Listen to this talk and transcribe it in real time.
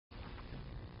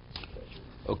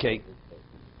Okay.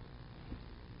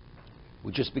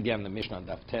 We just began the Mishnah on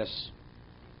Daf Tes.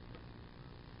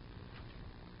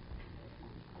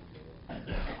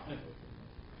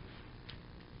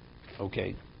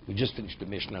 Okay. We just finished the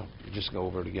Mishnah. We just go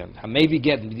over it again. Hamevi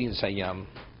get Medina Sayyam.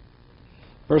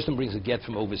 Person brings a get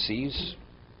from overseas.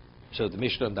 So the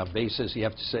Mishnah on Daf Beis says you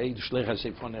have to say the Shleich has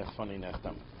fonech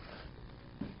nechtam.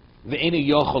 Ve'enu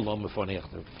yochel lo mefonech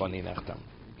nechtam.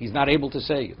 He's not able to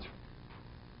say it,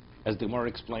 as the Gemara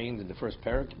explained in the first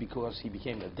parak, because he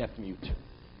became a deaf mute.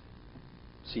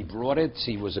 So he brought it.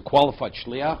 So he was a qualified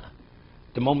shliach.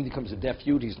 The moment he becomes a deaf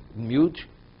mute,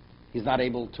 he's not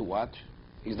able to what?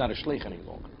 He's not a shliach any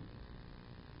longer.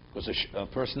 Because a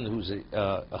person who's a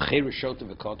cheirish shota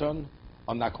v'koton,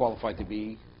 I'm not qualified to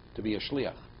be a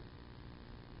shliach.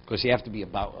 Because you have to be a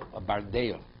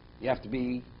bardeya. You have to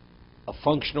be a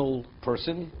functional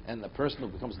person, and the person who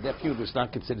becomes deaf mute is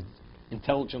not considered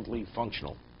intelligently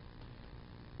functional.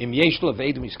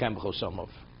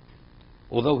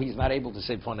 Although he's not able to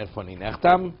say fonech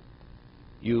nechtam,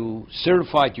 you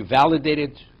certified, you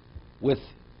validated with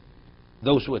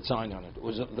those who had signed on it,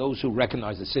 or those who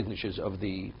recognize the signatures of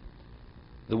the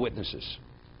witnesses.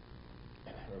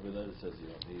 Rabbi Lezer says you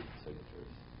don't need signatures.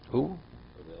 Who?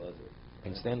 Rabbi Lezer. I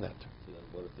understand that. So then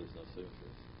what if there's no signatures?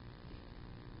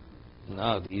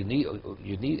 No, you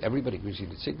need everybody agrees you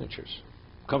need signatures.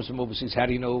 Comes from overseas. How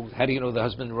do you know the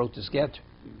husband wrote this get?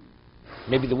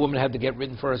 Maybe the woman had the get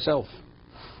written for herself.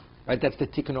 Right? That's the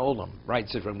tikkun olam. Right?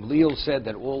 So from Leal said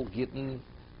that all Gitten,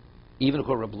 even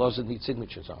according to Rabbi Lezer, need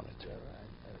signatures on it. Yeah, right.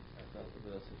 I thought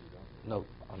Rabbi Lezer said you don't. No,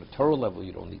 on a Torah level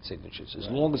you don't need signatures, as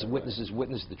long as the witnesses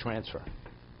witness the transfer.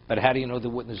 But how do you know the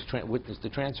witness witnessed the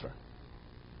transfer?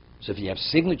 So if you have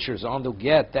signatures on the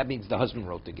get, that means the husband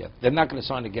wrote the get. They're not going to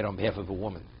sign the get on behalf of a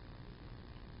woman.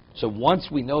 So once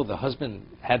we know the husband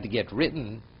had the get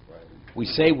written, we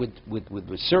say with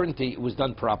certainty it was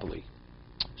done properly.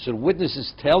 So the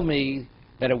witnesses tell me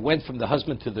that it went from the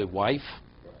husband to the wife.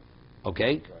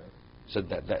 Okay? Right. So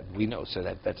that we know. So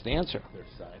that's the answer. They're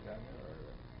signed on there, or?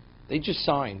 They just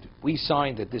signed. We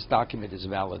signed that this document is a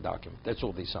valid document. That's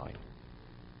all they signed.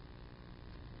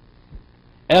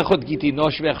 Excuse me,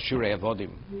 Rabbi,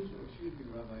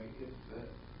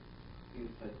 if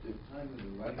at the time of the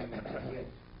writing of the get,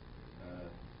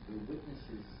 the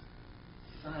witnesses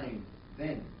signed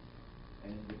then,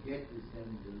 and the get is then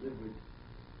delivered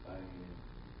by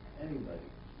anybody,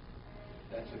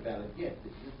 that's a valid get.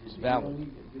 It's valid.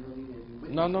 You don't need any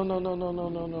witnesses.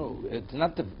 No. It's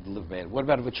not the valid. What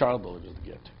about if a child delivers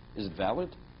the get? Is it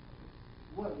valid?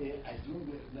 Well, as long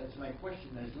as, that's my question.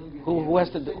 As long as Who has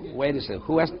to do? Wait a second.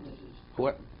 Who has?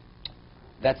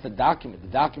 That's the document. The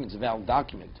document's a valid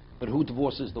document. But who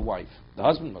divorces the wife? The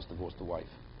husband must divorce the wife.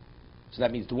 So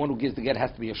that means the one who gives the get has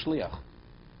to be a shliach.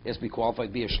 He has to be qualified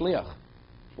to be a shliach.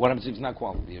 What happens if he's not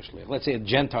qualified to be a shliach? Let's say a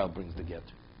Gentile brings the get,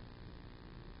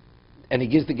 and he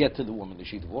gives the get to the woman. Is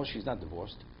she divorced? She's not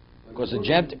divorced. Because a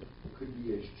Gentile could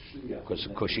be a shliach.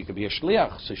 Because she could be a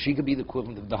shliach, so she could be the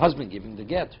equivalent of the husband giving the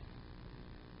get.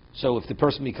 So if the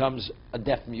person becomes a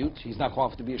deaf mute, he's not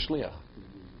qualified to be a shliach.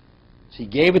 So he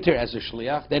gave it to her as a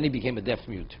shliach, then he became a deaf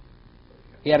mute.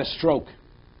 He had a stroke.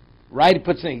 Right?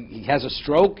 He has a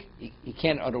stroke, he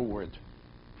can't utter a word.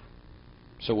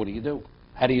 So what do?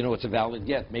 How do you know it's a valid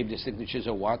get? Maybe the signatures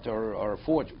are what? Are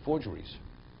forgeries.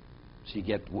 So you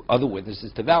get other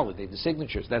witnesses to validate the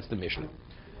signatures. That's the mission.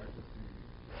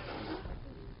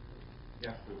 You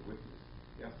have to witness.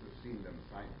 You have to have seen them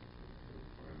sign it.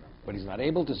 But he's not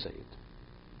able to say it.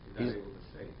 He's not able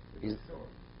to say it. He saw it.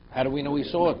 How do we know he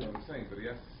saw it? That's what I'm saying, but he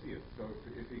has to see it. So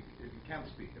if he can't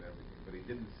speak and everything, but he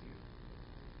didn't see it,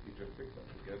 he just picked up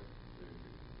the get.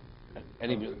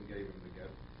 And he husband gave him the get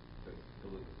that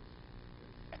delivered.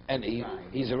 And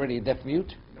he's already a deaf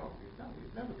mute? No, he's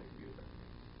never going to be a deaf.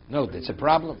 No, it's a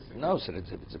problem. No, sir,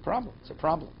 it's a problem. It's a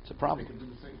problem. It's a They problem. can do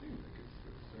the same thing. They can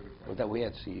certify. But that we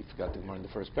had, see, you forgot to remember in the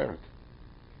first parak.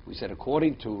 We said,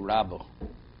 according to Rabbi,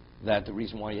 that the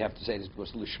reason why you have to say this is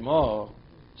because Lishma,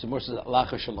 so more says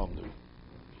Lacha Shalom.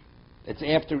 It's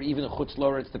after even a Chutz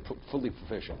Lora, it's fully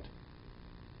proficient.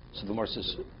 So the more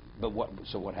says,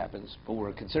 what happens? But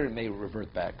we're considering may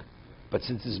revert back. But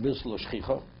since it's Milslo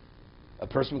Shchicha, a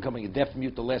person becoming a deaf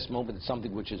mute the last moment is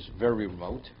something which is very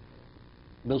remote,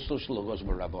 Milslo Shlo goes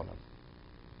with Rabbanan.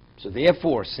 So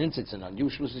therefore, since it's an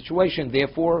unusual situation,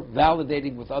 therefore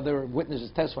validating with other witnesses'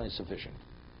 testimony is sufficient.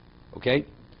 Okay?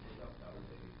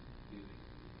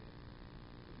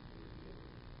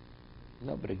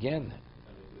 No, but again,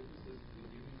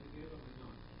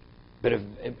 but if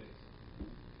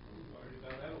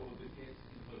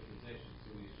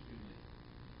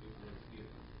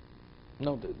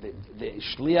No, the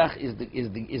shliach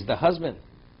is the husband.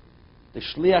 The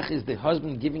shliach is the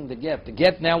husband giving the get. The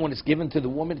get now, when it's given to the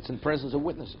woman, it's in presence of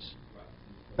witnesses.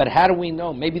 But how do we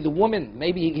know? Maybe the woman,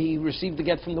 maybe he received the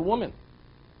get from the woman.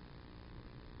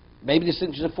 Maybe this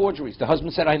is a forgery. The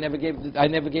husband said, I never gave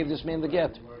this man the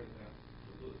get.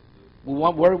 We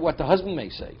want worry what the husband may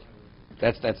say.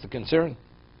 That's the concern.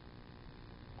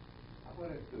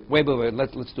 Wait.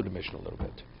 Let's do the mission a little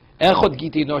bit.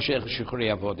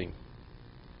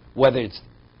 Whether it's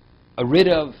a writ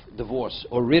of divorce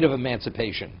or writ of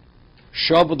emancipation,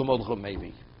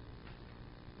 maybe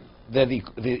they're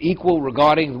the equal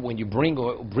regarding when you bring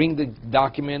the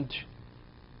document,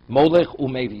 molech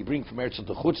umevi, you bring from Eretz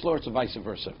to Chutzlor, or vice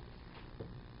versa.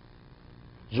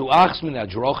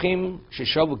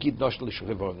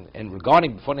 And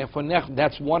regarding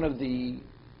that's one of the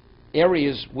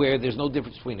areas where there's no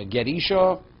difference between a get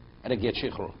isha and a get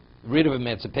shichur, writ of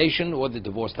emancipation or the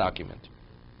divorce document.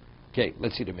 Okay,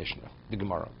 let's see the Mishnah, the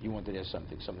Gemara. You wanted to ask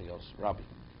something else. Rabbi.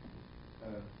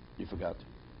 You forgot.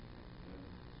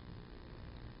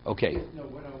 Okay. No,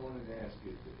 what I wanted to ask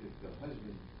is if the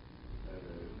husband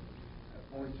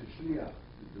appoints a shliach to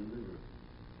deliver,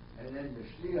 and then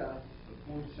the shliach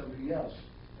appoints somebody else,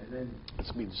 and then...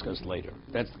 That's going to be discussed later.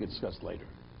 That's to be discussed later.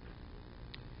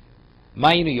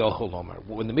 Ma'inu yochel omer.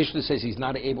 When the Mishnah says he's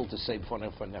not able to say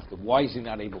why is he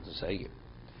not able to say it?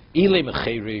 Ile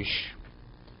mecherish.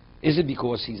 Is it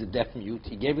because he's a deaf mute?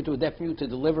 He gave it to a deaf mute to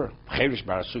deliver. Cherish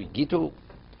barasui gitu.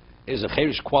 Is a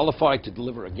cherish qualified to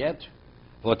deliver a get?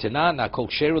 V'otena na kol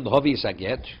ksheru l'hovi a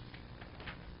get.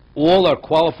 All are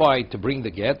qualified to bring the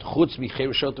get. Chutz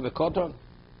v'cherishot v'koton.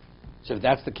 So if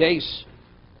that's the case,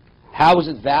 how is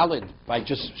it valid by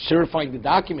just certifying the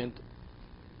document?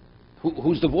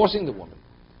 Who's divorcing the woman?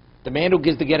 The man who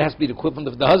gives the get has to be the equivalent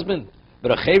of the husband,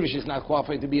 but a cherish is not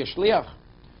qualified to be a shliach.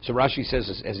 So Rashi says,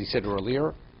 as he said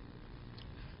earlier,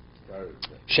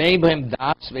 see,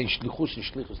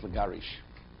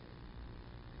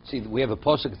 we have a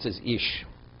pasuk that says ish.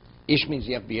 Ish means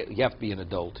you have to be an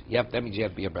adult. That means you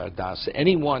have to be a bar das.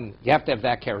 Anyone, you have to have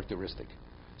that characteristic.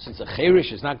 Since a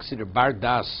cherish is not considered bar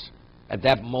das at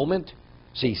that moment,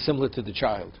 so he's similar to the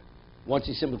child. Once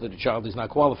he's similar to the child, he's not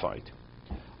qualified.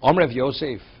 Omrev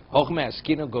Yosef,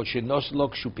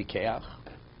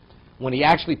 when he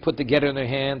actually put the get in her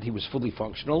hand, he was fully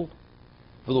functional.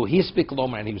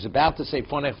 And he was about to say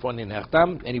and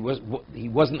he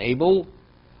wasn't able.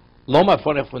 And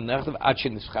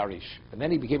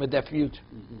then he became a deaf mute.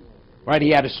 Right?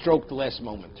 He had a stroke the last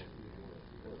moment.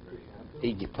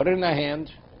 He put it in her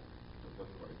hand.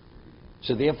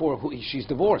 So therefore, she's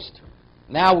divorced.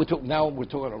 Now we're talking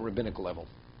on a rabbinical level.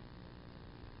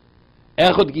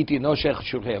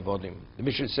 The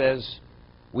Mishnah says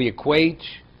we equate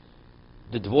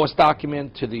the divorce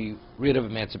document to the writ of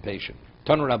emancipation.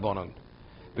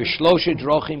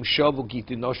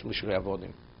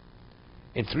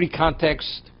 In three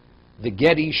contexts, the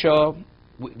get isha,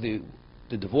 the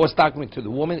divorce document to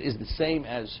the woman, is the same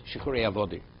as shichrei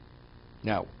avodim.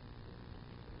 Now,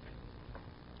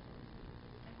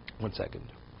 one second.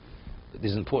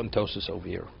 There's an important tosis over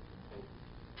here.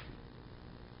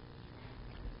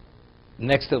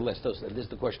 Next to the last tosis, this is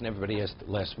the question everybody asked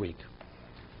last week.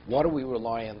 Why do we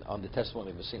rely on the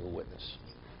testimony of a single witness?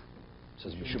 It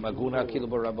says,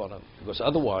 because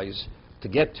otherwise, to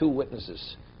get two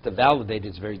witnesses to validate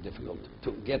it's very difficult.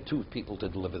 To get two people to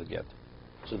deliver the get.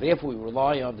 So therefore we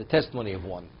rely on the testimony of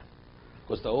one.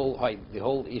 Because the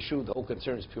whole issue, the whole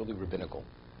concern is purely rabbinical.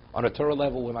 On a Torah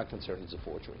level, we're not concerned it's a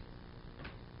forgery.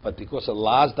 But because of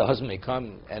laws, the husband may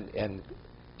come and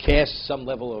cast some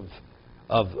level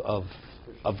of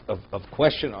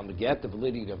question on the get, the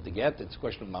validity of the get. It's a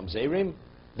question of mamzerim.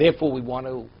 Therefore, we want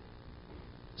to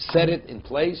set it in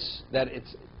place that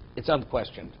it's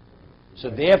unquestioned. So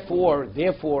therefore,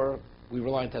 we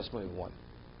rely on testimony of one.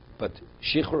 But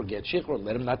shichr, get shichr,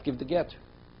 let him not give the get.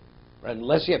 Right?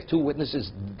 Unless you have two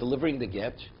witnesses delivering the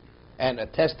get and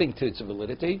attesting to its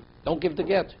validity, don't give the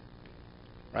get.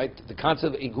 Right? The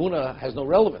concept of iguna has no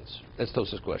relevance. That's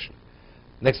Tosa's question.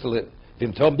 Next to it,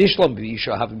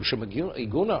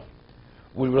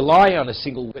 we rely on a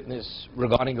single witness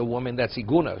regarding a woman that's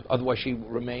iguna. Otherwise, she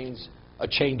remains a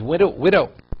chained widow.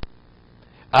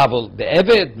 Aval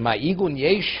be'eved ma'igun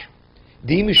yesh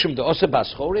di mishum de'osa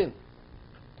baschorin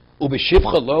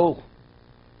u'b'shivcha lo.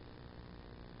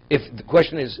 If the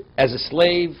question is, as a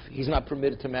slave, he's not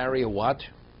permitted to marry a what?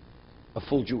 A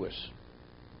full Jewess.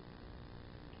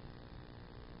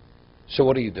 So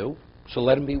what do? So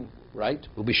let him be, right?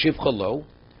 U'b'shivcha lo.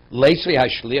 Leisri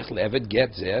ha'shlich le'eved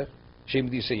get zeh shem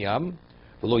disayam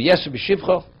v'lo yesu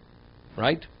b'shivcha.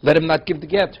 Right? Let him not give the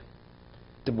get.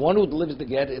 the one who delivers the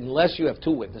get, unless you have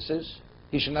two witnesses,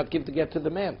 he should not give the get to the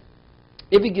man.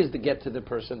 If he gives the get to the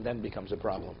person, then it becomes a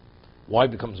problem. Why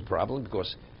it becomes a problem?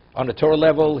 Because on a Torah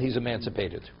level, he's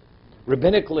emancipated.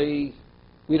 Rabbinically,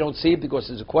 we don't see it because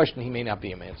there's a question he may not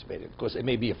be emancipated, because it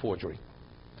may be a forgery.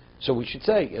 So we should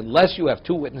say, unless you have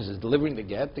two witnesses delivering the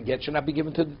get should not be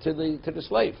given to the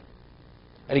slave.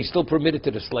 And he's still permitted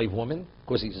to the slave woman,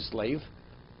 because he's a slave.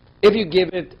 If you give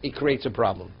it, it creates a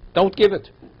problem. Don't give it.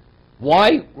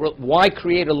 Why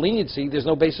create a leniency? There's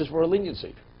no basis for a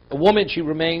leniency. A woman, she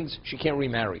remains, she can't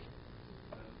remarry.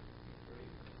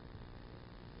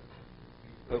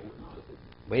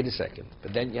 Wait a second.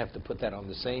 But then you have to put that on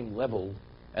the same level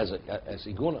as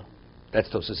iguna. That's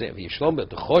to say, v'yishlom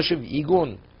the choshev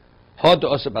igun had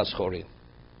osa baschorin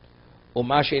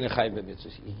u'ma she'ein chayv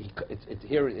b'mitzvos.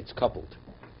 Here it's coupled.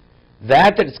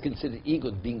 That it's considered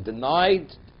igun, being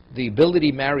denied the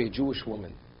ability to marry a Jewish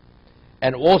woman,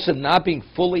 and also not being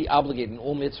fully obligated in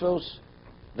all mitzvos,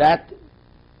 that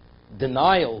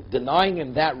denying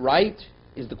him that right,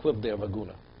 is the equivalent of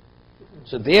aguna.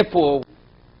 So therefore,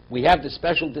 we have the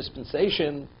special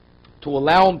dispensation to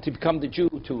allow him to become the Jew,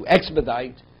 to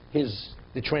expedite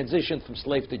the transition from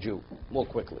slave to Jew more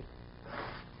quickly.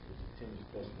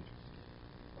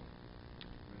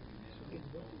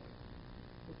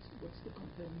 What's the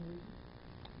companion?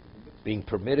 Being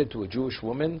permitted to a Jewish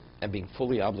woman and being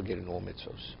fully obligated in all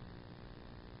mitzvos.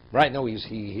 Right now, he's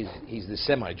the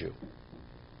semi-Jew.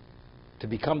 To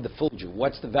become the full Jew,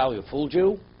 what's the value of full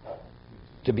Jew?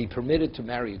 To be permitted to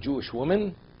marry a Jewish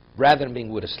woman rather than being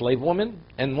with a slave woman,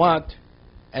 and what?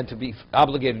 And to be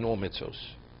obligated in all mitzvos. It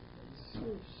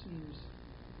sort of seems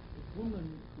the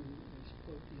woman who is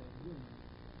quote the woman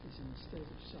is in a state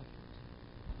of suffering.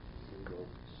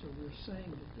 So we're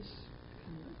saying that this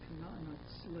cannot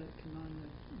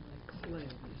slave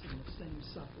is in the same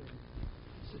suffering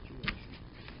situation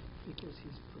because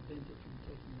he's prevented from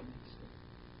taking the next step.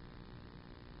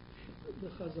 The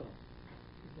Chazal,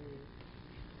 they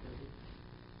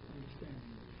understand.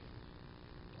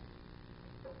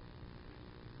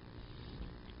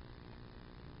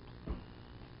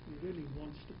 He really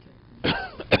wants to take the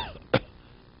next step.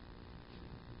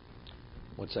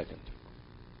 1 second.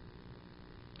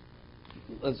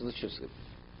 Let's just.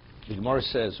 The Gemara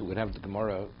says, we're going to have the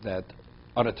Gemara, that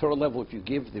on a Torah level, if you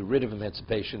give the writ of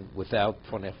emancipation without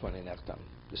fonech nechtam,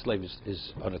 the slave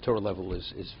is on a Torah level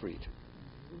is freed.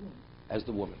 As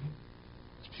the woman.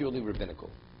 It's purely rabbinical.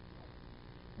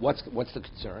 What's the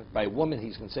concern? By a woman,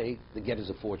 he's going to say the get is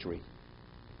a forgery.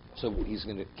 So he's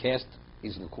going to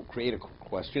create a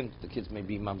question. The kids may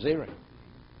be mamzerim.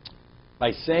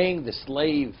 By saying the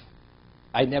slave,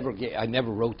 I never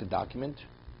wrote the document,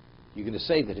 you're going to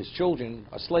say that his children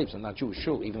are slaves and not Jewish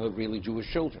children, even though they're really Jewish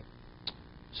children.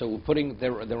 So we're putting,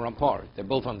 they're on par. They're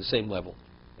both on the same level.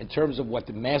 In terms of what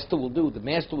the master will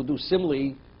do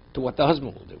similarly to what the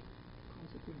husband will do.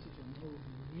 Consequences are no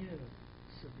near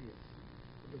severe.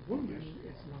 For the woman,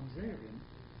 it's mamzerian,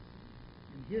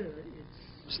 and here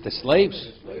it's The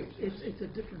slaves. It's a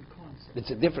different concept.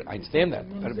 It's a different. I understand that.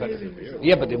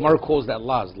 Mamzerian But the Gemara calls that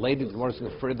laz. Later, the Gemara is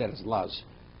going to refer to that as laz.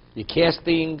 You're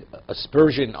casting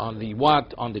aspersion on the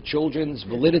what? On the children's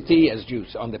validity as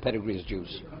Jews, on the pedigree as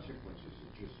Jews.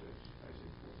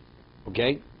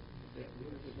 Okay?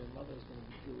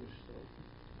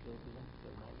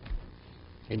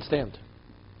 Understand?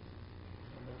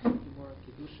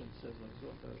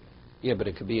 Yeah, but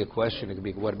it could be a question. It could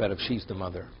be, what about if she's the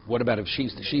mother? What about if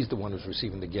she's the one who's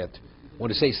receiving the get? When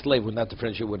to say slave, would not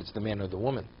differentiate whether it's the man or the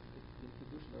woman.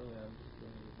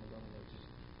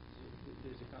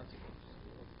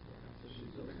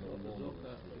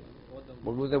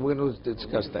 We're going to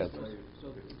discuss that.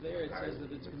 So there it says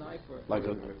that it's gnai for Like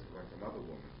another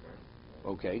woman, right?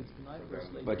 Okay, gnai for a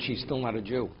slave. but she's still not a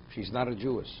Jew. She's not a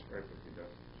Jewess. Right, but she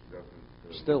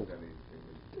doesn't Still. lose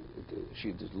anything.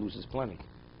 She loses plenty.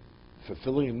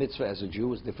 Fulfilling a mitzvah as a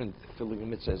Jew is different than fulfilling a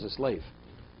mitzvah as a slave.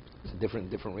 It's a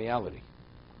different reality.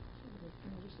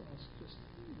 Can I just ask, we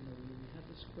had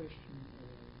this question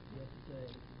the other day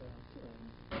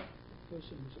about a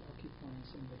person who's occupying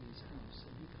somebody's house,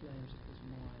 and he claims it was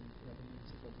mine, the other man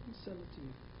says, I didn't sell it to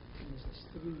you, and there's this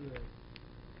 3-year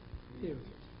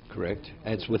period. Correct.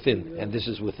 And it's within, and this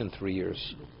is within 3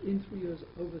 years. In 3 years,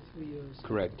 over 3 years.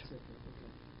 Correct. et cetera.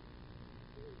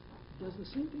 Okay. Does the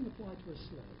same thing apply to a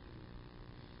slave?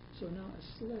 So now a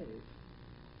slave,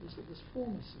 this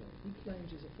former slave, he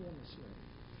claims he's a former slave.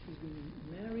 He's been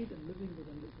married and living with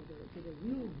a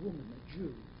real woman, a Jew,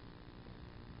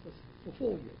 for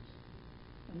 4 years.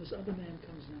 And this other man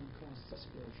comes now and casts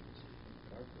aspersions.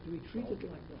 Do we treat it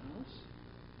like the house?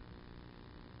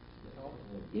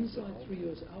 Inside 3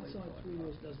 years, outside 3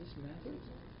 years, does this matter?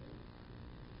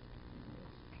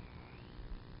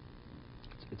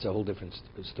 It's a whole different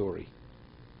story.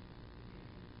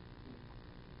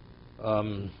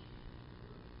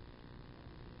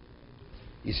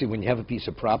 You see, when you have a piece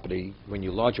of property, when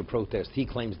you lodge a protest, he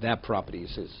claims that property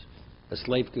is his. A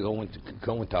slave could go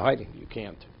into hiding. You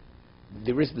can't.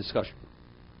 There is a discussion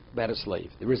about a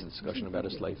slave. There is a discussion about a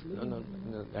slave. No,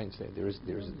 I understand. There is.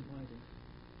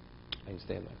 I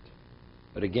understand that.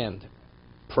 But again,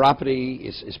 property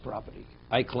is property.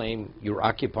 I claim you're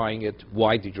occupying it.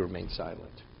 Why did you remain silent? I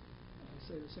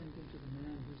say the same thing to the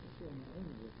man who's the former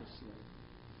owner of the slave.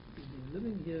 He's been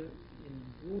living here in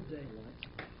broad daylight.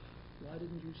 Why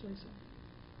didn't you say something?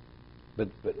 But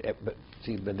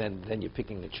then you're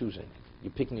picking and choosing.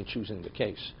 You're picking and choosing the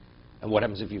case. And what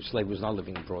happens if your slave was not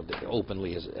living abroad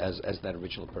openly as that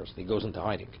original person? He goes into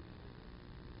hiding.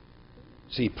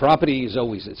 See, property is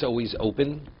always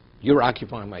open. You're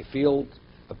occupying my field.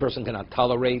 A person cannot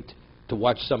tolerate to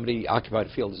watch somebody occupy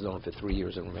the field as known for 3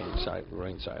 years and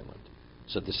remain silent.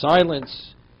 So the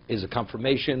silence is a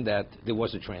confirmation that there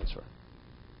was a transfer.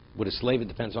 With a slave, it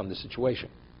depends on the situation.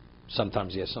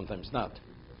 Sometimes yes, sometimes not.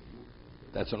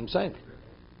 That's what I'm saying.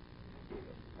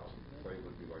 Slave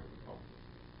would be like the pump.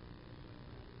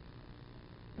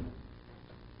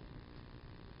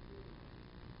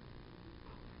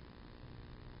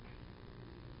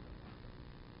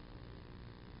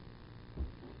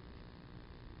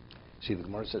 See, the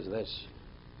Gemara says this.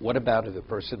 What about if a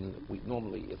person,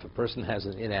 if a person has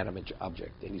an inanimate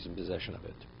object and he's in possession of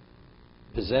it?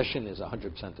 Possession is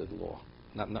 100% of the law.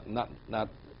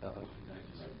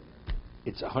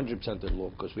 It's 100% of the law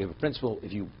because we have a principle,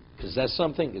 if you possess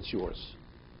something, it's yours.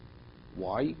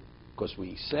 Why? Because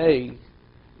we say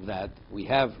that we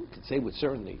could say with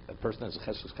certainty, a person has a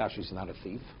cheskas kasha, he's not a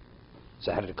thief.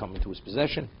 So how did it come into his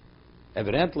possession?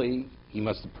 Evidently, he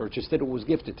must have purchased it or was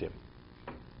gifted to him.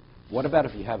 What about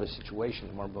if you have a situation,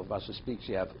 the Gemara Bava speaks,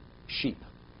 you have sheep.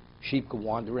 Sheep can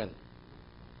wander in.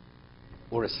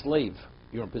 Or a slave.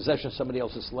 You're in possession of somebody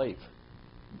else's slave.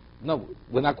 No,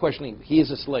 we're not questioning. He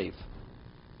is a slave.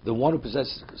 The one who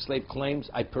possesses a slave claims,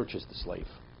 I purchased the slave.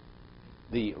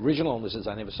 The original owner says,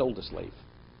 I never sold a slave.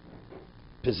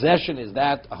 Possession is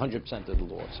that 100% of the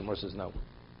law. Somewhere says no.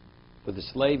 For the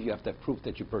slave, you have to have proof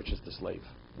that you purchased the slave.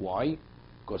 Why?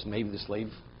 Because maybe the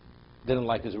slave didn't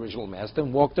like his original master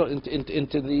and walked over to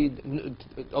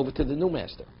the new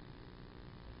master.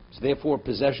 So therefore,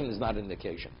 possession is not an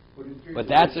indication. But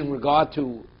that's in regard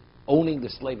to owning the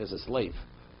slave as a slave.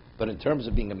 But in terms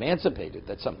of being emancipated,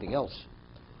 that's something else.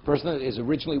 Person that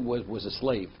originally was a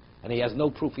slave, and he has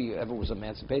no proof he ever was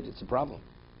emancipated, it's a problem.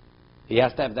 He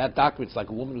has to have that document. It's like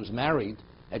a woman who's married,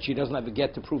 and she doesn't have a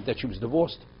get to prove that she was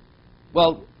divorced.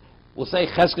 Well, we'll say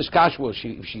cheskes kashwa,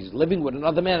 if she's living with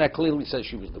another man, that clearly says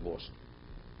she was divorced.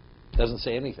 Doesn't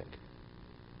say anything.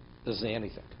 Doesn't say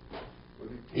anything.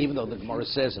 Even though the Gemara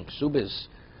says in Ksubis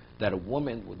that a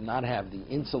woman would not have the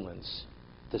insolence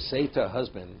to say to her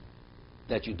husband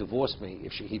that you divorced me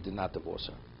if he did not divorce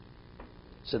her.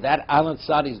 So that Alan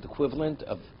Sadi is the equivalent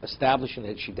of establishing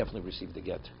that she definitely received the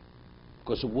get.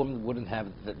 Because a woman wouldn't have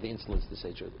the insolence to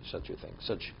say such a thing.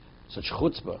 Such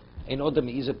chutzpah. In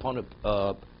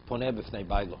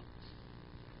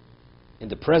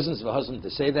the presence of a husband to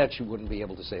say that, she wouldn't be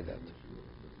able to say that.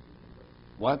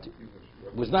 What?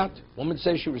 Was not. Woman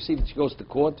says she received it, she goes to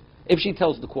court. If she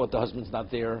tells the court the husband's not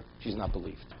there, she's not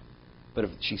believed. But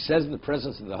if she says in the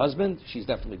presence of the husband, she's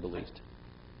definitely believed.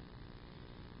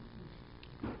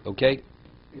 Okay?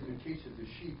 In the case of the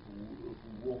sheep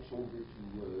who walks over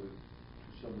to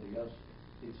somebody else,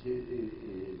 there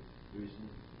isn't.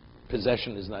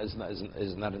 Possession is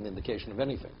not an indication of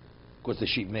anything. Because the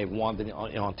sheep may have wandered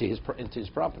into his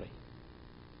property.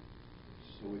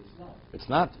 So it's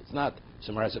not. It's not.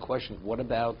 Somewhere has a question. What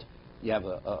about you have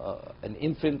an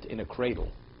infant in a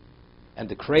cradle, and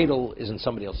the cradle is in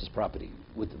somebody else's property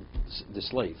with the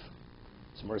slave.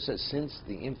 Somewhere says since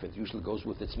the infant usually goes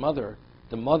with its mother,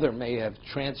 the mother may have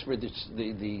transferred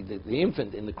the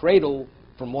infant in the cradle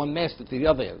from one master to the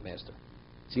other master.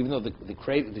 So even though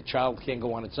the child can't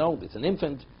go on its own, it's an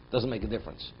infant, doesn't make a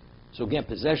difference. So again,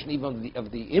 possession even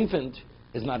of the infant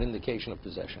is not indication of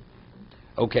possession.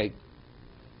 Okay.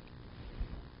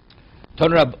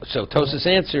 So Tosas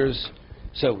answers.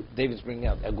 So David's bringing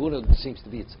out Aguna seems to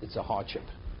be it's a hardship.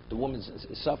 The woman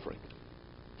is suffering.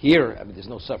 Here, there's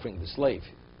no suffering of the slave.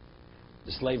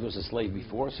 The slave was a slave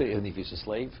before, so even if he's a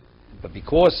slave, but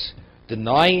because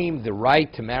denying the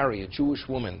right to marry a Jewish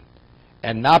woman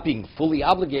and not being fully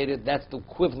obligated, that's the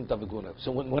equivalent of Aguna.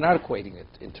 So we're not equating it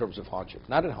in terms of hardship.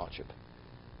 Not in hardship.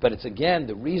 But it's again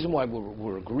the reason why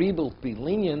we're agreeable to be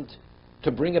lenient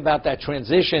to bring about that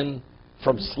transition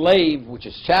from slave, which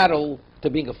is chattel, to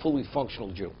being a fully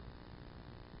functional Jew.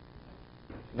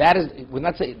 That is, we're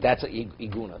not saying that's a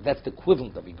iguna. That's the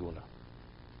equivalent of iguna.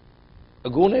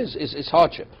 Iguna is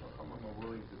hardship. I'm not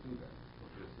willing to do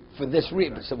that. For this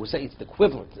reason, so we're saying it's the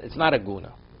equivalent. It's not a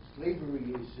guna.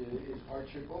 Slavery is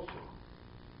hardship also.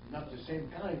 Not the same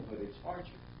kind, but it's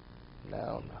hardship.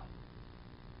 No.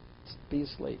 It's be a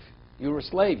slave. You're a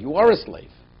slave. You are a slave.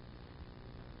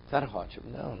 It's not a hardship.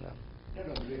 No. No,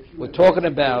 but if you We're were talking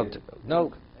about, educated,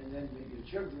 no, And then your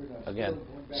children are again, still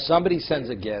going back somebody to sends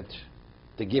a slavery. get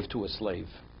to give to a slave.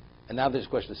 And now there's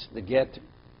questions. The get,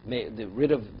 the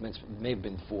writ of may have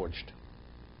been forged.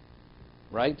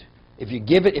 Right? If you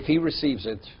give it, if he receives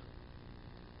it,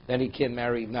 then he can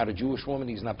marry not a Jewish woman,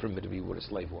 he's not permitted to be with a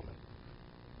slave woman.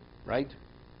 Right?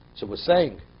 So we're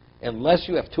saying, unless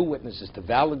you have two witnesses to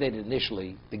validate it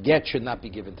initially, the get should not be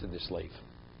given to the slave.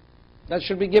 That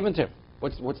should be given to him.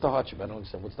 What's the hardship? I don't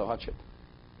understand. What's the hardship?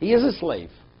 He is a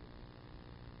slave.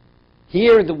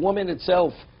 Here, the woman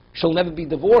itself shall never be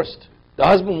divorced. The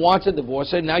husband wants to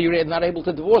divorce her, now you're not able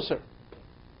to divorce her.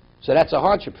 So that's a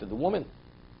hardship for the woman.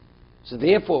 So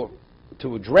therefore,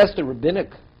 to address the rabbinic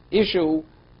issue,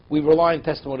 we rely on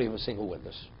testimony of a single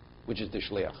witness, which is the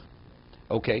shliach.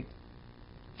 Okay,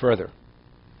 further.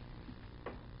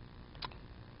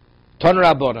 Ton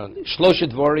Rabbanan,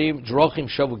 Shloshet Dvarim, Drochim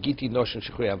Shavu Giti Noshen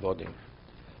Shechrei Avodim.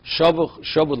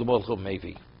 Shavu L'molchu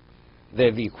Mevi.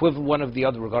 They're the equivalent one of the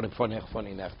other regarding Fonech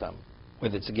Foni Nechtam.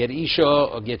 Whether it's a get Isha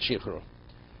or get Shichro.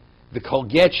 The Kol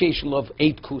Get Sheish Lov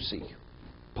 8 Kusi.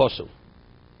 Posul.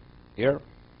 Here?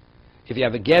 If you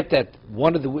have a get that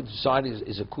one of the witnesses side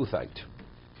is a Kuthite,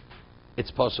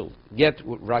 it's Posul. Get,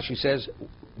 what Rashi says,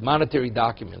 monetary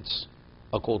documents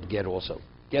are called get also.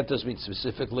 Get does mean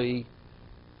specifically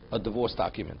a divorce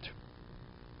document.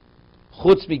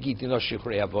 Chutz migiti no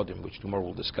shichrei avodim, which tomorrow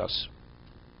we'll discuss.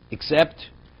 Except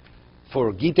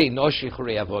for gitei no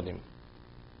shichrei avodim.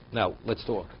 Now, let's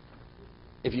talk.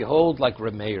 If you hold like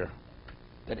Remeir,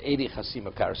 that Edi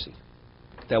Chasima Karsi,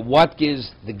 that what gives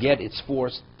the get its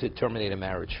force to terminate a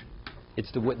marriage?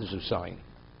 It's the witness who signed.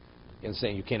 And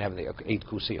saying you can't have the 8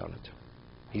 kusi on it.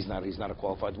 He's not a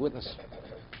qualified witness.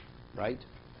 Right?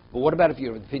 But what about if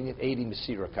you're of the opinion Edi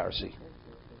Mesira Karsi?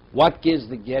 What gives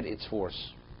the get its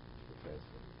force?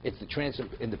 It's the transfer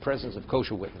in the presence of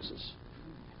kosher witnesses.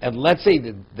 And let's say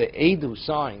the aid who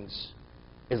signs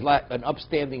is like an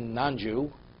upstanding non-Jew,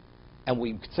 and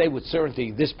we could say with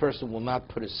certainty this person will not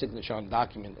put a signature on a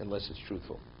document unless it's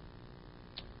truthful.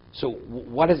 So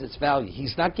what is its value?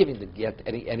 He's not giving the get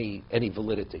any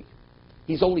validity.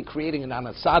 He's only creating an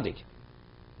anasadi,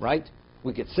 right?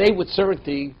 We could say with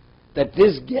certainty that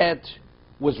this get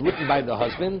was written by the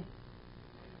husband,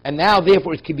 and now,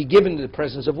 therefore, it can be given in the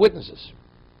presence of witnesses.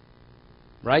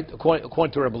 Right?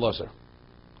 According to Rebbe Lozer.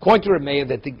 According to Rebbe,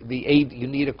 that the aid, you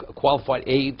need a qualified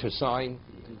aid to sign.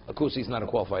 A kusi is not a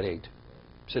qualified aid.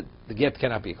 So the get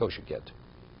cannot be a kosher get,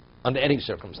 under any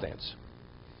circumstance.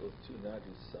 So if two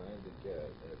Nagis sign the get,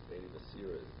 and if Edi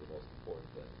Mesira is the most important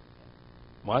thing.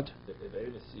 What? If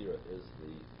Edi Mesira is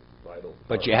the vital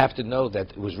But part, you have to know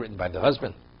that it was written by the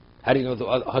husband. How do you know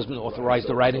the husband authorized the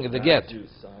so writing of the get? Jews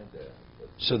signed there. But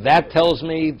So that tells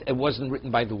me it wasn't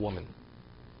written by the woman.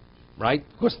 Right?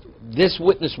 Because this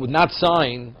witness would not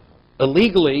sign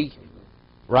illegally,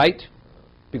 right?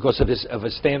 Because of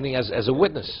his standing as a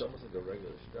witness. It's almost like a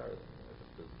regular star.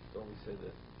 Don't we say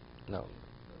that? No.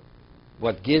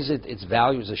 What gives it its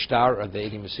value is a star of the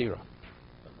Edi Mesira.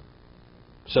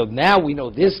 So now we know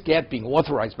this get being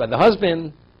authorized by the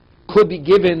husband could be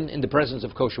given in the presence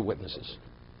of kosher witnesses.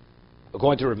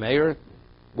 According to Remeir,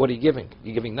 what are you giving?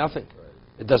 You're giving nothing.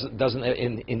 It doesn't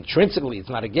intrinsically, it's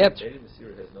not a get. Edi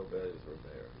Mesira has no value for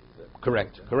a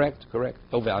mayor. Correct.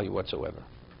 No value whatsoever.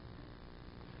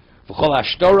 V'chol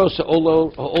hashtaros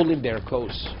ha'olim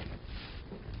be'erkos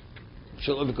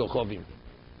shel ovid kochovim.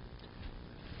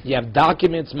 You have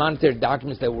documents, monetary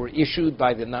documents that were issued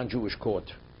by the non-Jewish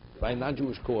court. By a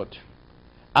non-Jewish court.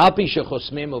 Al pi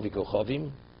shechosmim ovid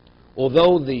kochovim,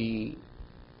 although the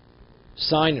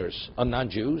signers are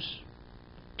non-Jews,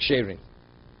 ksherim.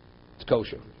 It's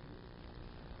kosher.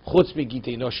 Chutz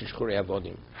migitei no shichrei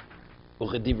avodim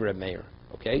u'chedivrei Meir.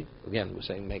 Okay? Again, we're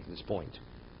saying, make this point.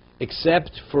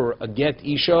 Except for a get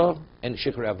isha and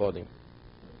shichrei avodim.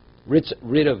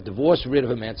 Rid of divorce, rid of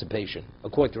emancipation,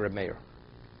 according to Reb Meir.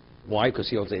 Why? Because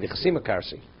he holds a chasima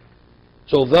karsi.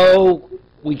 So although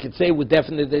we could say with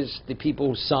definiteness the people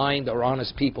who signed are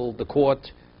honest people, the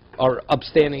court are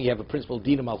upstanding, you have a principle,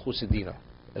 dina malchus dina,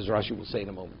 as Rashi will say in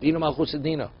a moment. Dina malchus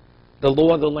dina. The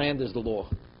law of the land is the law.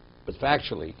 But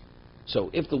factually, so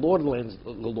if the Lord lands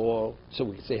the law, so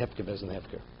we can say hefker bezin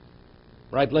hefker.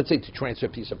 Right? Let's say to transfer a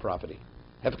piece of property.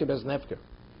 Hefker bezin hefker.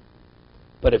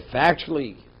 But if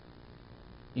factually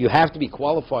you have to be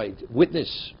qualified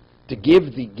witness to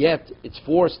give the get its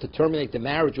force to terminate the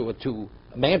marriage or to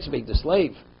emancipate the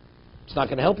slave, it's not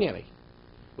going to help you any.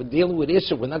 We're dealing with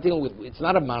issue. We're not dealing with, it's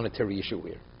not a monetary issue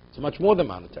here. It's much more than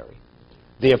monetary.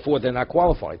 Therefore, they're not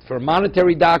qualified. For a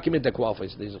monetary document, they're qualified.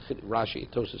 So there's a Rashi,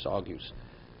 Tosis argues.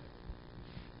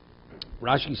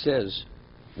 Rashi says,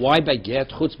 why by get,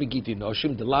 chutz begiti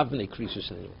noshim, the lavne krisus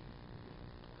in you.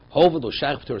 However, the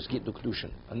shaykhtor is get no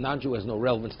kedushin. A non-Jew has no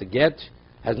relevance to get,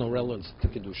 has no relevance to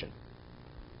kedushin.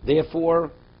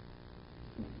 Therefore,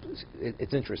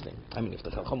 it's interesting. I mean, if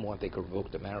the Chacham want, they could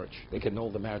revoke the marriage. They could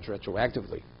annul the marriage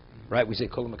retroactively. Right? We say,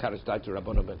 Kol Makadosh died to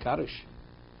Rabbanu Ben Kadosh.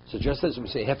 So just as we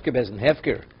say, Hefker Bezin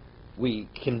Hefker, we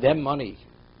condemn money,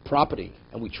 property,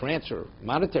 and we transfer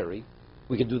monetary,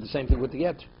 we can do the same thing with the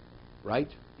get. Right?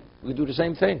 We can do the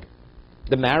same thing.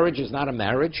 The marriage is not a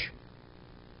marriage,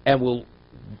 and we'll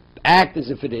act as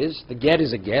if it is. The get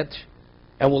is a get,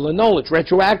 and we'll annul it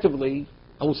retroactively,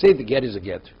 and we'll say the get is a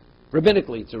get.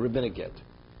 Rabbinically, it's a rabbinic get.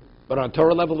 But on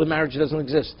Torah level, the marriage doesn't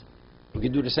exist. We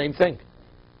can do the same thing.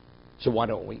 So why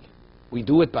don't we? We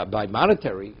do it by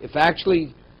monetary. If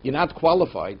actually you're not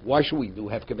qualified, why should we do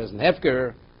Hefker Bezin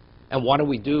Hefker? And why don't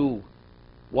we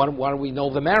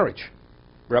know the marriage?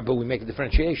 But we make a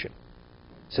differentiation.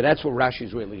 So that's what Rashi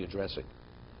is really addressing.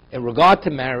 In regard to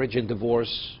marriage and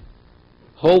divorce,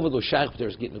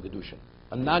 there's getting a kedushin.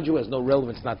 A non-Jew has no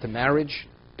relevance not to marriage,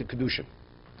 to kedushin,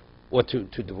 or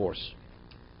to divorce.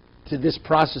 To this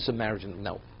process of marriage,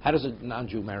 no. How does a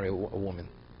non-Jew marry a woman?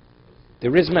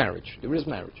 There is marriage. There is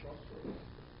marriage.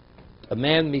 A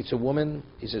man meets a woman.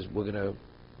 He says, "We're going to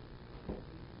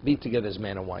be together as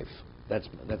man and wife."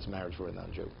 That's marriage for a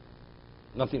non-Jew.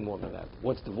 Nothing more than that.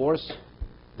 What's divorce?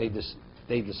 They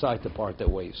decide to part their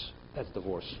ways. That's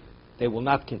divorce. They will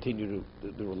not continue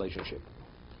the relationship.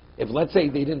 If, let's say,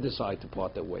 they didn't decide to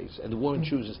part their ways, and the woman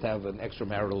chooses to have an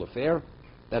extramarital affair,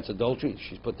 that's adultery.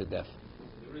 She's put to death.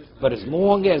 But as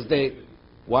long as they,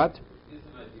 what?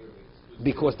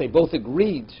 Because they both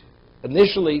agreed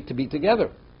initially to be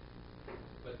together.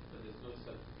 But there's no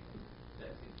such,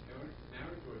 that's inherent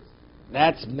marriage, or it's...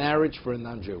 That's marriage for a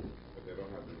non-Jew. But they don't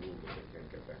have the rule that they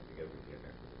can't get back together again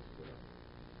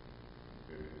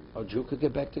afterwards. A Jew could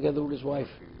get back together with his wife.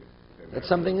 That's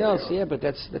something else, yeah, but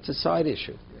that's a side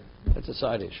issue. That's a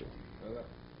side issue.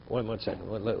 One second.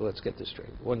 Let's get this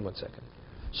straight. One second.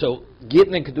 So,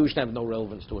 Gitten and Kedushin have no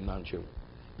relevance to a non-Jew.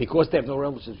 Because they have no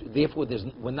relevance, therefore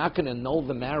we're not going to annul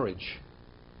the marriage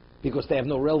because they have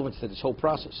no relevance to this whole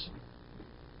process.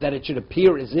 That it should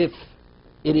appear as if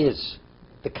it is.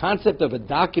 The concept of a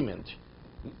document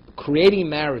creating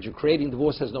marriage or creating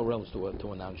divorce has no relevance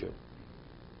to a non-Jew.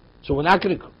 So we're not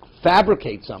going to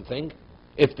fabricate something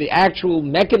if the actual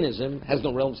mechanism has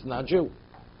no relevance to a non-Jew.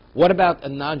 What about a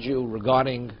non-Jew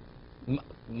regarding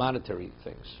monetary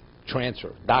things?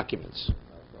 Transfer, documents.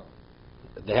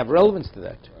 They have relevance to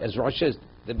that. As Rosh says,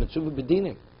 the mitzvah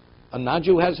b'dinim. A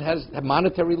non-Jew has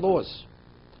monetary laws.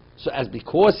 So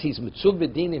because he's mitzvah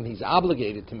b'dinim, he's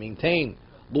obligated to maintain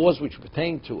laws which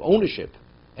pertain to ownership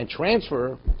and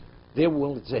transfer, they're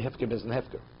willing to say hefker bezin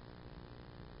hefker.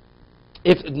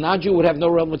 If a non-Jew would have no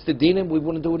relevance to dinim, we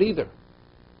wouldn't do it either.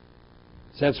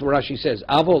 So that's what Rashi says.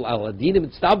 Avol al dinim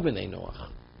tztav b'nei Noach.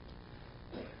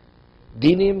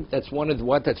 Dinim, that's one of the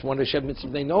what? That's one of the Shed Mitzvah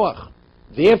Bnei Noach.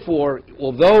 Therefore,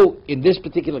 although in this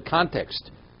particular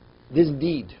context, this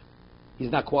deed, he's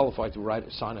not qualified to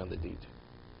sign on the deed,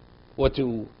 or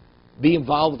to be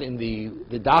involved in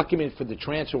the document for the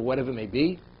transfer, whatever it may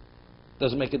be,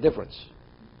 doesn't make a difference.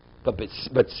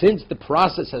 But since the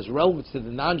process has relevance to the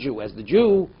non-Jew as the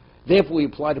Jew, therefore we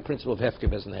apply the principle of hefker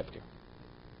bezin hefker.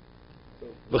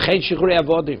 V'chein shichrei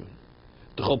avodim.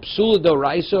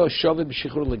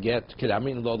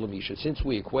 Since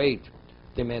we equate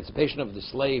the emancipation of the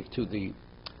slave to the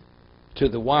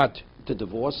what? To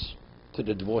divorce, to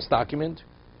the divorce document,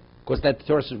 because that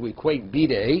Torah says we equate B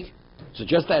to A. So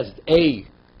just as A,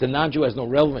 the non-Jew has no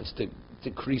relevance to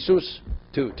krisus,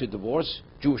 to divorce,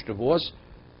 Jewish divorce,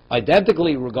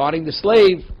 identically regarding the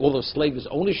slave, although slave is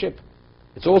ownership,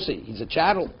 it's also, he's a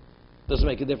chattel, doesn't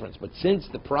make a difference. But since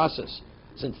the process,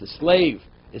 since the slave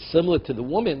is similar to the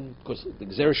woman, because the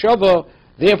Gzer Shava,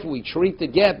 therefore we treat the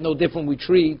get no different we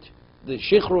treat the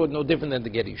Shichrut no different than the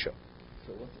get Isha.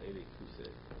 So what's Eid Kusi?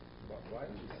 Why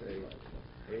do you say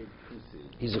Eid Kusi?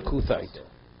 He's a Kuthite.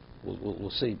 We'll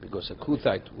see, because a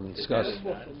Kuthite, we'll discuss.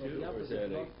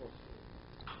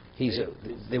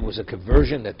 There was a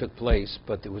conversion that took place,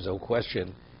 but there was no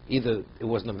question. Either it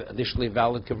wasn't initially a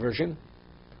valid conversion,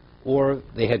 or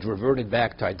they had reverted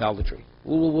back to idolatry.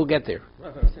 We'll get there.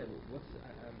 Right, but I'm saying,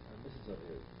 this is over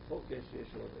here. Whole get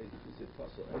shishur, we say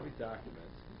possible. Every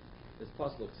document is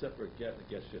possible except for a get and a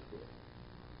get shifur.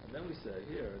 And then we say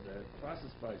here that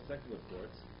processed by secular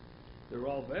courts, they're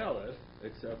all valid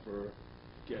except for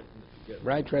get.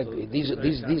 Right. So These it's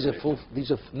are very full.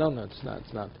 No, it's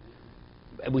not.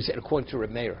 And we said according to Reb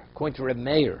Meir. According to Reb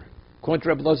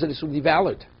Loza, this would be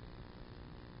valid.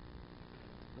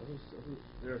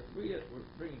 There are three. We're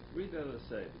bringing three that are the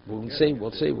same. We'll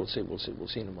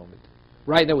see in a moment.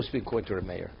 Right now, we're speaking according to Reb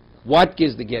Meir. What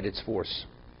gives the get its force?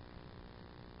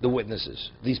 The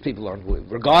witnesses. These people aren't,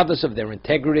 regardless of their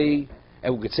integrity,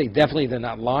 and we could say definitely they're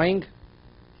not lying.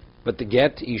 But the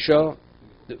get isha,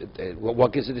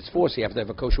 what gives it its force? You have to have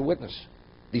a kosher witness.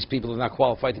 These people are not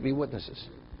qualified to be witnesses.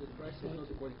 The price is not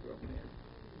according to Rabbi Meir.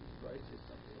 The price is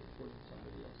something according to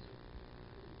somebody else.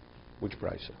 Which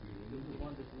price? The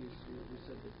one that we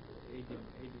said that Adam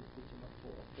puts him up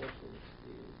for a forceful,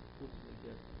 puts him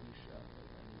against Isha,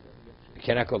 and he doesn't get You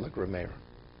cannot go like Reb Meir.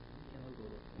 cannot go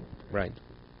there. Right.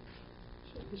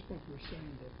 So at this point, we're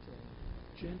saying that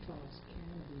Gentiles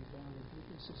can be valid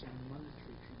witnesses on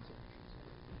monetary transactions.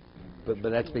 But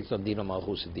that's based on Dina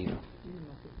Malchus and Dina. Even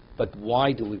if But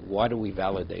why do we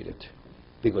validate it?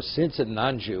 Because since a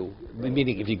non-Jew,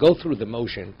 meaning if you go through the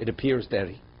motion, it appears that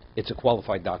it's a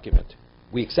qualified document.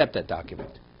 We accept that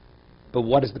document. But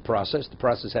what is the process? The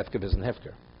process hefker isn't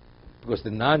hefker. Because the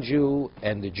non-Jew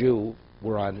and the Jew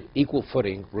were on equal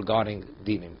footing regarding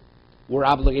dinim. We're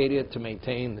obligated to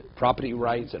maintain property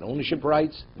rights and ownership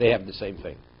rights. They have the same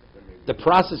thing. The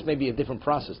process may be a different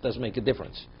process. Doesn't make a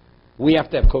difference. We have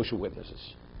to have kosher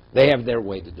witnesses. They have their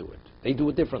way to do it. They do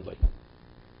it differently.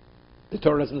 The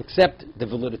Torah doesn't accept the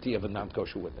validity of a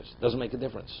non-kosher witness. Doesn't make a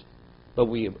difference. But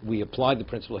we apply the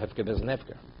principle of hefker bezin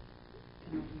hefker.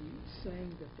 Are we saying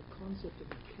that the concept of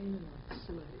a Canaanite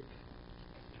slave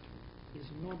is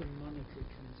not a monetary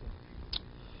transaction?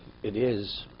 It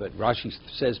is, but Rashi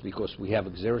says because we have a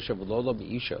gzera shavulola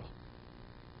b'isha.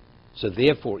 So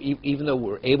therefore, even though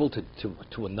we're able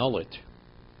to annul it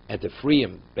and to free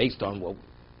him based on what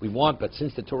we want, but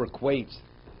since the Torah equates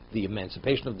the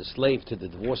emancipation of the slave to the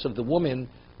divorce of the woman,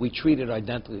 we treat it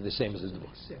identically the same as the divorce.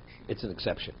 Exception. It's an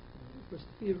exception. Because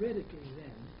theoretically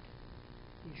then,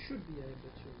 he should be able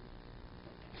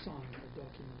to sign a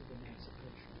document of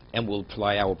emancipation. And we'll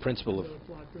apply our principle of We'll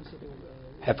apply principle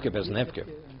hefker bezin hefker.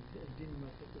 and dinim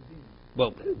after dinim.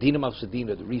 Well, Dina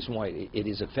Malchus-Dina, the reason why it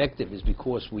is effective is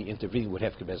because we intervene with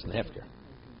hefker bezin hefker. Okay.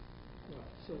 Right.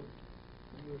 So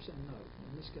you were saying no.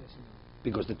 In this case, no.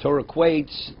 Because the Torah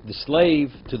equates the slave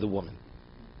to the woman.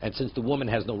 And since the woman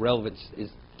has no relevance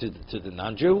to the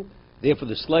non-Jew, therefore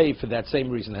the slave, for that same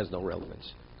reason, has no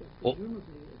relevance. But Well- presumably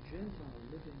a Gentile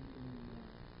living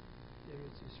in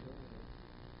Eretz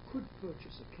Yisrael could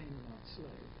purchase a Canaanite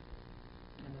slave,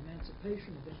 and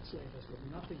emancipation of that slave has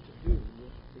got nothing to do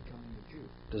with becoming a Jew.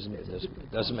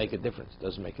 Doesn't make a difference.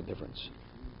 Doesn't make a difference.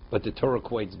 But the Torah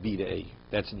equates B to A.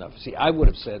 That's enough. See, I would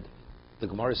have said, the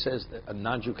Gemara says that a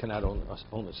non-Jew cannot own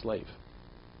a slave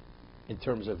in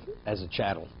terms of as a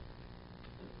chattel.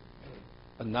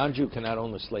 A non-Jew cannot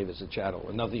own a slave as a chattel,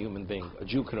 another human being. A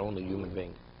Jew could own a human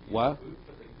being. What?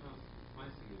 But they can't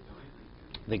financing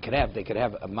a diamond. They could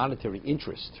have a monetary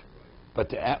interest.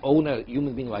 But to own a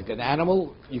human being like an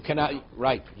animal, you cannot.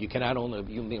 Right? You cannot own a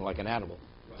human being like an animal.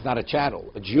 It's not a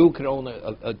chattel. A Jew could own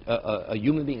a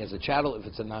human being as a chattel if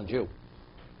it's a non-Jew.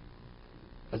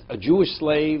 A Jewish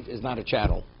slave is not a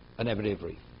chattel, an Eved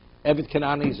Ivri. Eved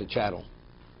Kanani is a chattel.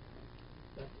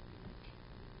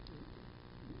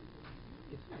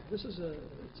 If this is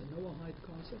it's a Noahide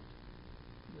concept.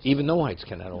 Even Noahites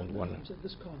cannot own No, one. I'm saying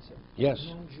this concept. Yes.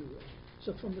 Non-Jew.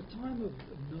 So from the time of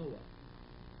Noah,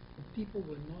 the people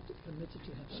were not permitted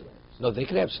to have slaves. No, they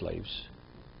could have slaves.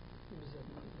 What does that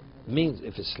mean? It means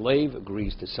if a slave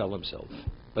agrees to sell himself,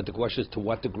 but the question is to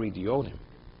what degree do you own him?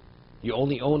 You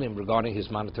only own him regarding his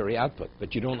monetary output,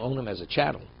 but you don't own him as a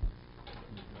chattel,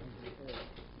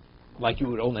 like you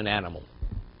would own an animal.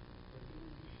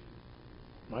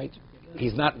 Right?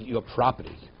 He's not your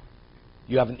property.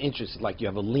 You have an interest, like you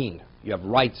have a lien. You have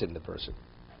rights in the person.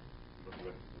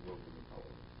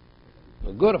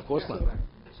 Well, good, of course not.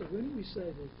 So when we say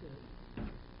that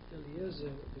Eliezer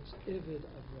was Eved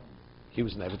Avram, He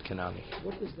was an Eved Kanani.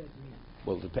 what does that mean?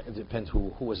 Well, it depends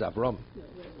who was Avram. Yeah,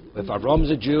 well, If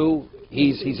Avram's a Jew,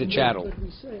 he's a chattel. But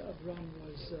we say Avram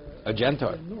was A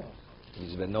Gentile. North.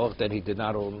 He's been north, then he did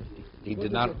not own. He What did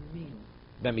does not. that mean?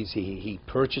 That means he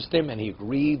purchased him and he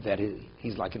agreed that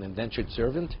he's like an indentured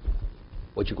servant,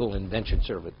 what you call an indentured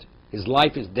servant. His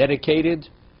life is dedicated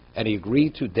and he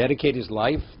agreed to dedicate his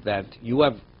life, that you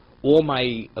have all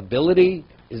my ability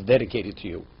is dedicated to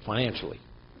you financially.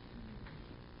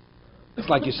 It's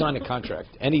like you sign a contract.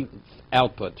 Any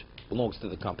output belongs to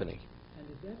the company. And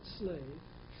if that slave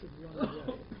should run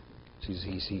away,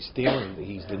 He's stealing,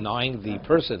 he's denying the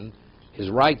person his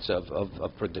rights of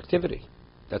productivity.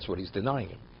 That's what he's denying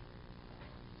him.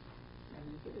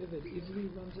 and if it easily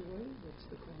runs away, what's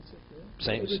the concept there?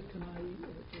 Same. Eved Kanani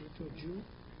to a Jew, and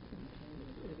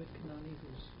Eved Kanani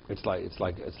who's...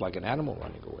 It's like an animal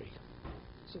running away.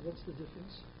 So what's the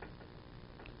difference?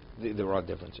 There are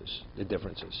differences. The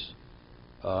differences.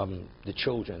 The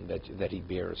children that he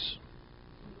bears,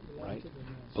 Belong right, to the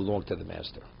master. belong to the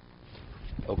master.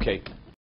 Okay.